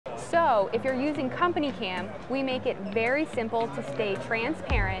So if you're using CompanyCam, we make it very simple to stay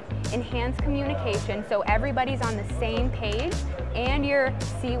transparent, enhance communication so everybody's on the same page, and you're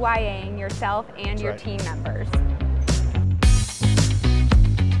CYAing yourself and your team members.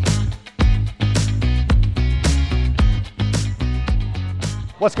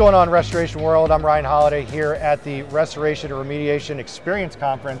 What's going on, Restoration World? I'm Ryan Holiday here at the Restoration and Remediation Experience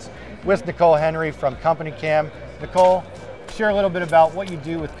Conference with Nicole Henry from CompanyCam. Nicole, share a little bit about what you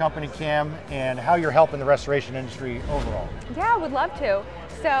do with CompanyCam and how you're helping the restoration industry overall. Yeah, would love to.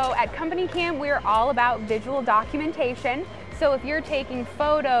 So at CompanyCam, we're all about visual documentation. So if you're taking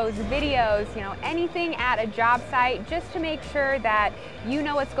photos, videos, anything at a job site, just to make sure that you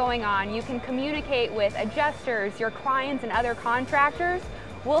know what's going on, you can communicate with adjusters, your clients, and other contractors,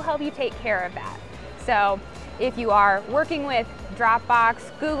 we'll help you take care of that. So if you are working with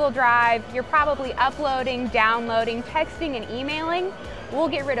Dropbox, Google Drive, you're probably uploading, downloading, texting, and emailing, we'll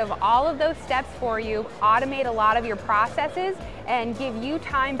get rid of all of those steps for you, automate a lot of your processes, and give you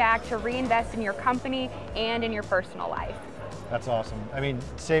time back to reinvest in your company and in your personal life. That's awesome. I mean,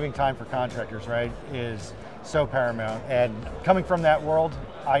 saving time for contractors, right, is so paramount. And coming from that world,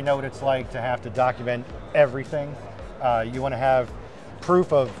 I know what it's like to have to document everything. You want to have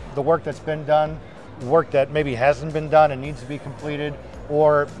proof of the work that's been done, work that maybe hasn't been done and needs to be completed,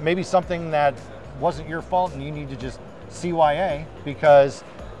 or maybe something that wasn't your fault and you need to just CYA because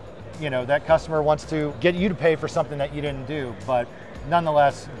that customer wants to get you to pay for something that you didn't do. But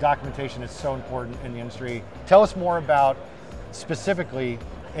nonetheless, documentation is so important in the industry. Tell us more about specifically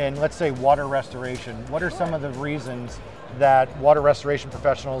in, let's say, water restoration. What are some of the reasons that water restoration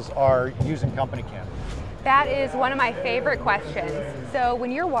professionals are using CompanyCam? That is one of my favorite questions. So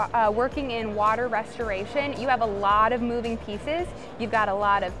when you're working in water restoration, you have a lot of moving pieces. You've got a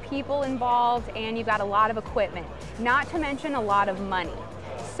lot of people involved, and you've got a lot of equipment, not to mention a lot of money.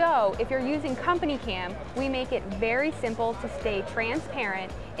 So if you're using CompanyCam, we make it very simple to stay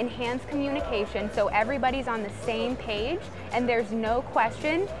transparent, enhance communication so everybody's on the same page and there's no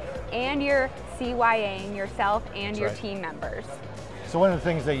question, and you're CYAing yourself and your team members. So one of the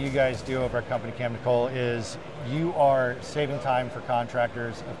things that you guys do over at CompanyCam, Nicole, is you are saving time for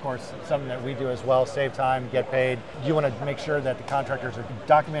contractors. Of course, something that we do as well, save time, get paid. You want to make sure that the contractors are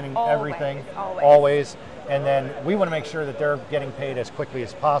documenting everything, always. And then we want to make sure that they're getting paid as quickly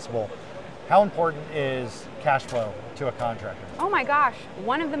as possible. How important is cash flow to a contractor? Oh my gosh,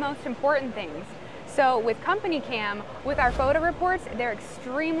 one of the most important things. So with CompanyCam, with our photo reports, they're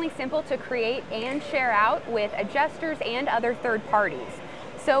extremely simple to create and share out with adjusters and other third parties.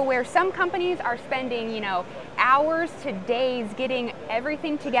 So where some companies are spending, hours to days getting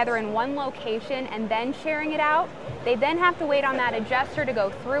everything together in one location and then sharing it out, they then have to wait on that adjuster to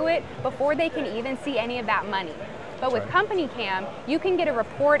go through it before they can even see any of that money. But with CompanyCam, you can get a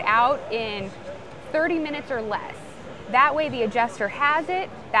report out in 30 minutes or less. That way the adjuster has it,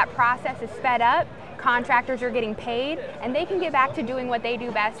 that process is sped up, contractors are getting paid, and they can get back to doing what they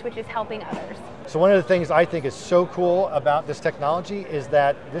do best, which is helping others. So one of the things I think is so cool about this technology is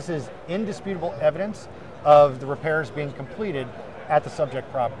that this is indisputable evidence of the repairs being completed at the subject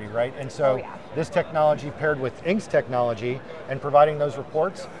property, right? And so this technology paired with Ink's technology and providing those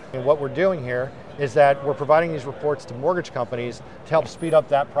reports, and what we're doing here is that we're providing these reports to mortgage companies to help speed up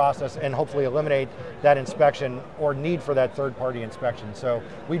that process and hopefully eliminate that inspection or need for that third-party inspection. So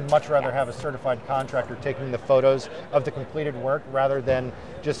we'd much rather have a certified contractor taking the photos of the completed work rather than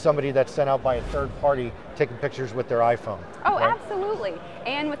just somebody that's sent out by a third party taking pictures with their iPhone. Oh, right? Absolutely.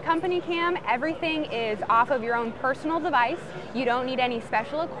 And with CompanyCam, everything is off of your own personal device. You don't need any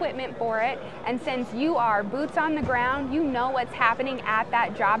special equipment for it. And since you are boots on the ground, you know what's happening at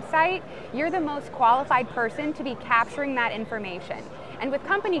that job site, you're the most qualified person to be capturing that information. And with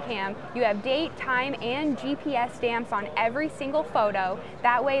CompanyCam, you have date, time, and GPS stamps on every single photo.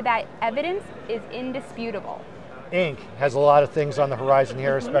 That way that evidence is indisputable. Iink has a lot of things on the horizon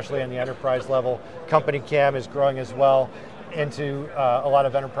here, especially on the enterprise level. CompanyCam is growing as well into a lot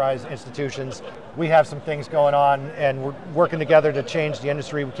of enterprise institutions. We have some things going on and we're working together to change the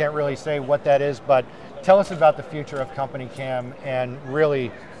industry. We can't really say what that is, but tell us about the future of CompanyCam and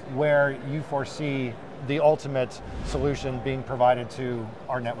really where you foresee the ultimate solution being provided to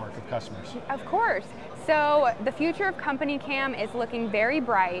our network of customers. Of course. So the future of CompanyCam is looking very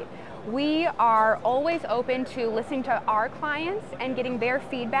bright. We are always open to listening to our clients and getting their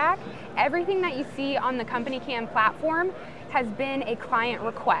feedback. Everything that you see on the CompanyCam platform has been a client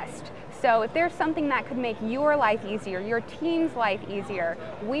request. So if there's something that could make your life easier, your team's life easier,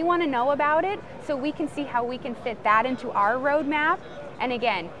 we want to know about it so we can see how we can fit that into our roadmap. And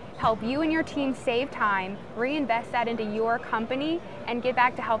again, help you and your team save time, reinvest that into your company, and get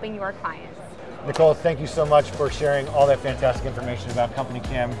back to helping your clients. Nicole, thank you so much for sharing all that fantastic information about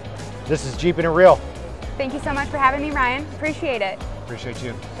CompanyCam. This is Jeepin and Real. Thank you so much for having me, Ryan. Appreciate it. Appreciate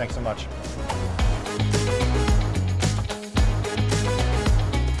you. Thanks so much.